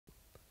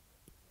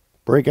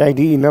Break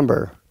ID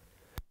number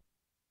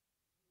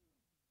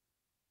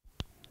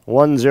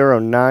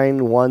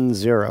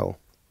 10910.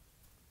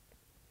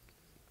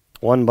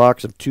 One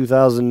box of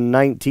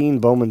 2019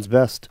 Bowman's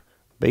Best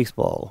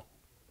Baseball.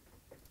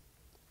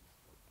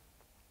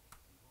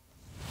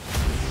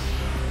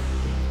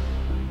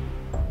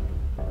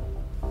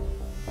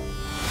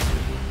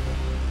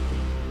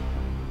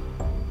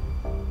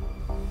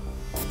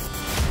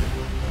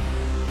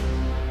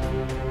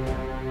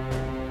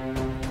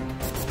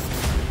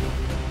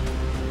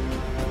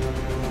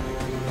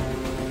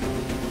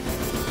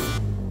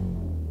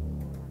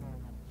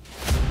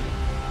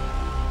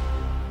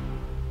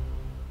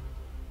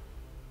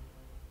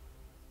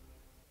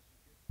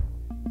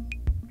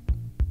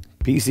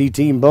 PC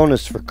team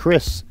bonus for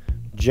Chris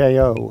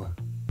J.O.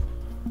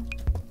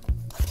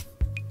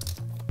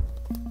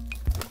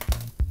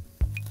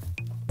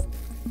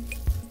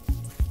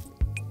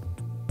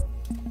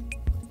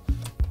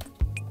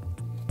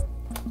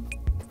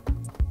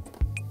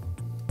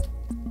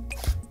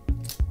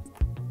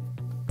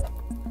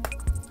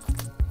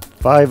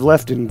 Five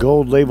left in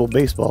gold label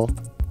baseball.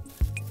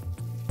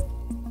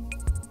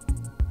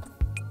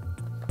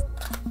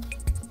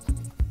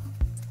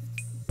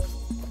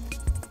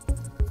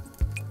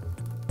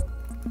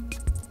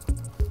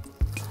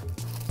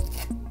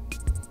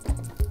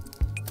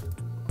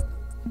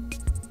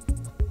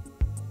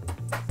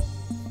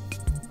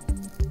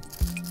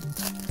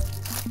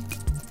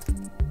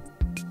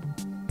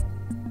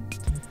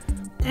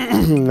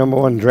 Number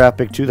 1 draft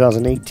pick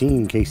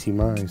 2018, Casey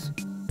Mize.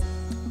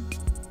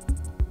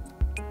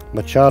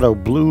 Machado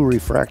blue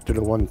refractor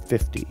to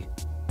 150.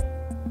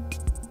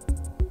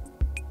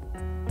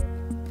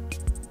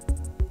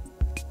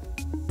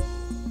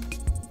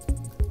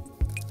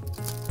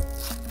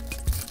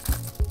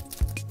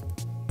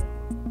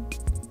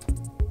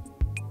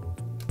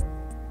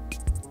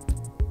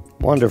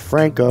 Wander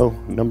Franco,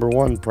 number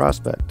 1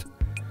 prospect.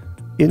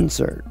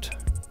 Insert.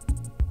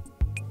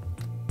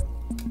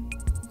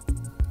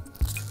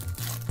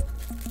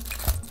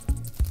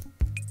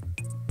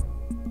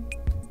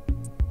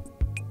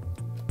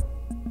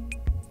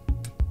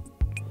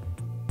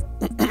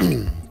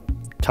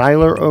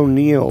 Tyler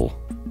O'Neill.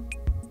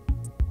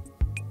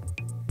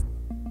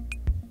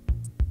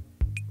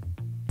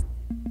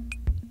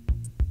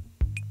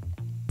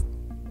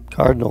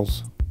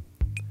 Cardinals.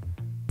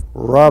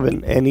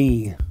 Robin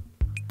N.E.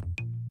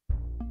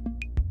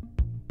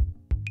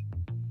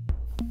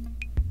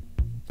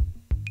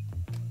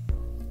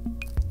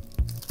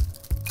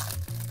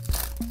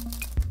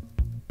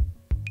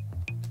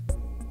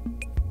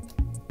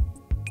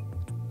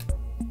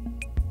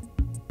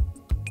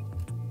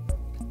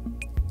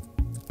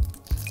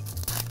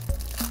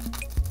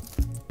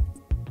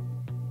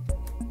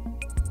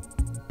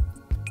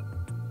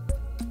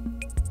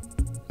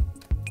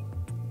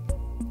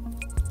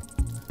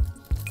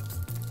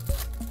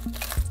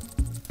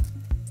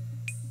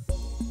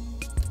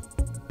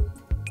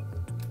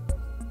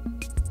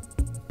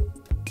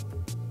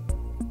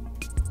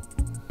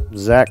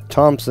 Zach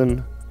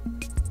Thompson,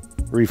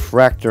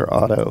 refractor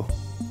auto.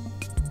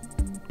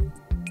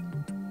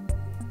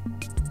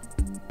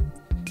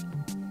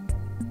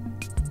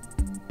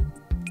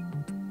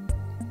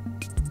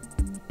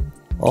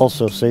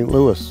 Also St.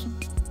 Louis,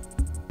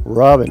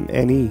 Robin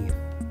N.E.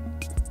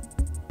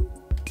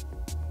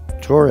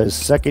 Torres,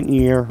 second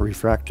year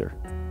refractor.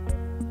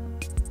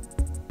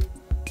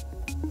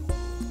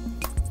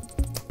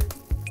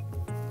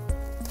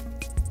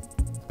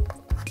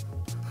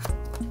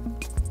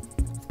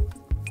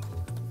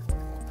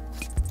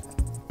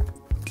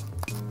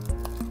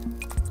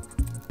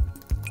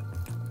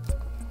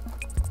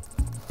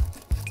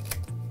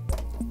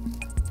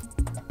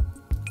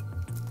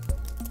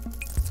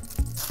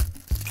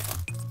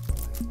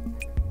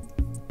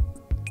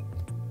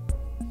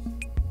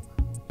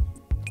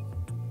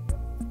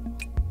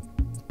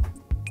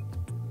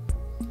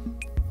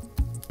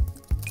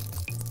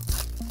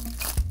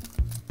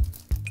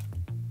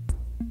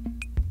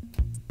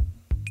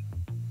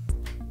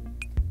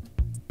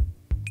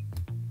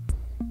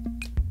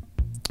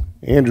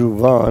 Andrew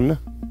Vaughn,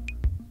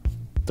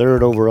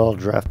 third overall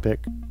draft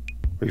pick,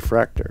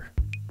 refractor.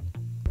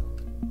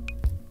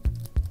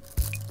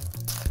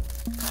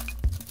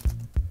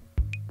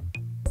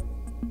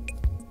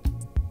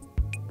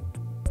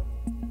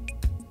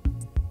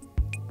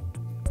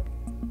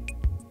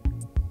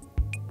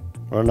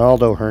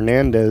 Ronaldo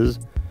Hernandez,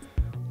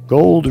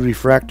 gold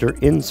refractor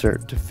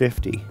insert to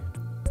 50.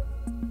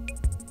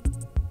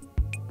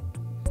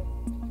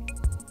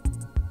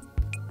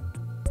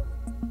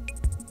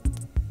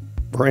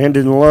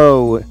 Brandon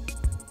Lowe,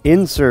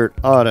 insert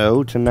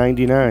auto to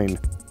 99.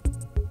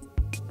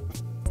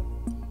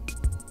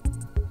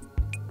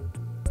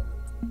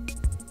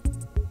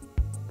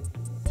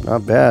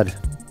 Not bad.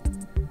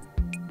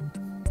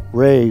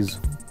 Rays,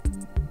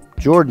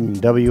 Jordan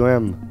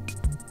W.M.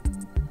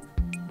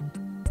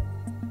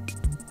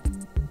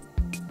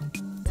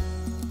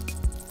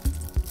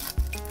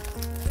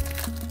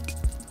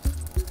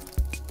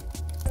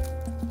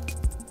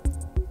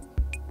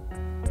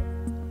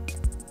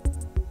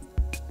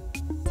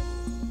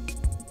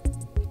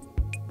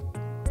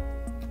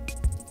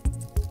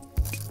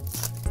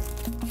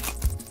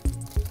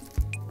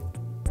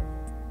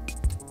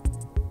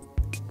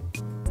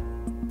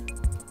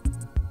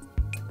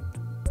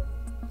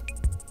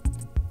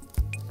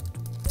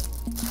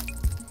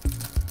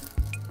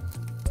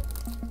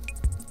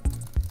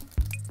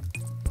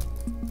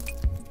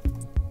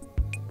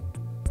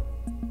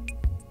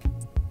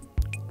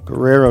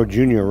 Guerrero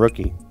Jr.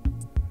 rookie.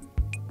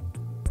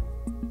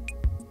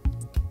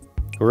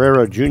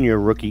 Guerrero Jr.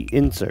 rookie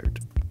insert.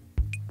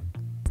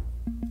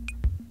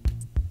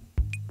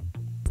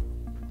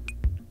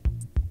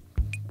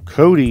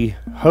 Cody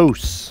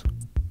Hose.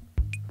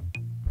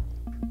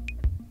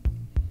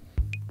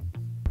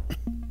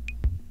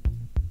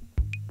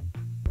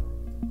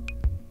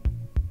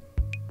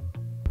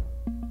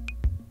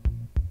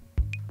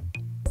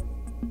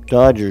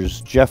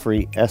 Dodgers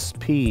Jeffrey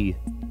SP.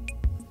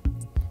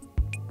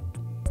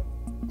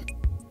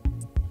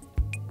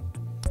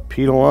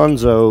 Pete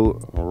Alonso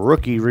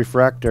rookie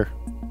refractor.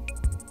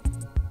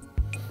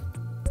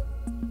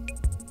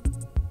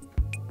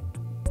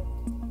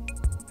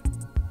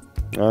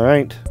 All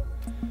right.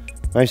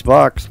 Nice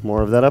box.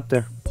 More of that up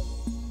there.